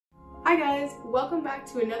Hi guys, welcome back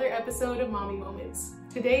to another episode of Mommy Moments.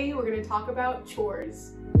 Today we're going to talk about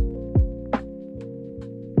chores.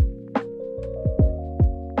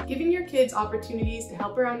 Giving your kids opportunities to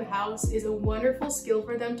help around the house is a wonderful skill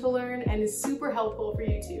for them to learn and is super helpful for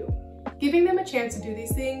you too. Giving them a chance to do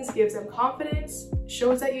these things gives them confidence,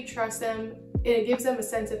 shows that you trust them, and it gives them a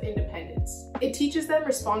sense of independence. It teaches them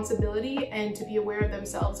responsibility and to be aware of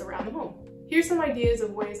themselves around the home. Here's some ideas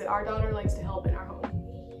of ways that our daughter likes to help in our home.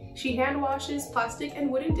 She hand washes plastic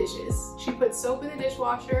and wooden dishes. She puts soap in the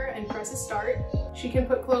dishwasher and presses start. She can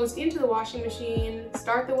put clothes into the washing machine,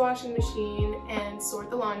 start the washing machine, and sort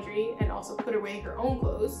the laundry, and also put away her own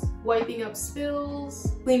clothes. Wiping up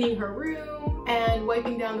spills, cleaning her room, and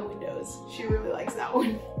wiping down the windows. She really likes that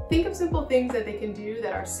one. Think of simple things that they can do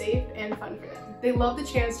that are safe and fun for them. They love the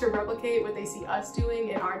chance to replicate what they see us doing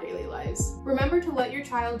in our daily lives. Remember to let your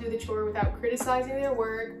child do the chore without criticizing their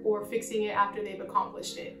work or fixing it after they've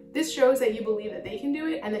accomplished it. This shows that you believe that they can do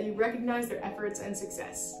it and that you recognize their efforts and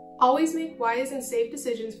success. Always make wise and safe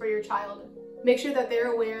decisions for your child. Make sure that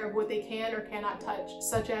they're aware of what they can or cannot touch,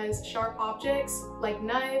 such as sharp objects like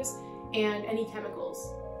knives and any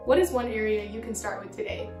chemicals. What is one area you can start with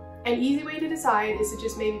today? An easy way to decide is to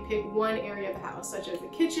just maybe pick one area of the house, such as the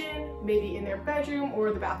kitchen, maybe in their bedroom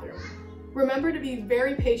or the bathroom. Remember to be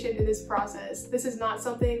very patient in this process. This is not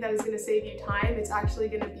something that is going to save you time. It's actually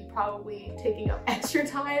going to be probably taking up extra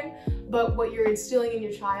time, but what you're instilling in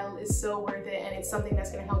your child is so worth it, and it's something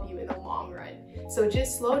that's going to help you in the long run. So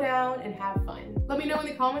just slow down and have fun. Let me know in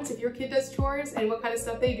the comments if your kid does chores and what kind of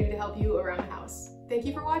stuff they do to help you around the house. Thank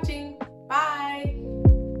you for watching. Bye!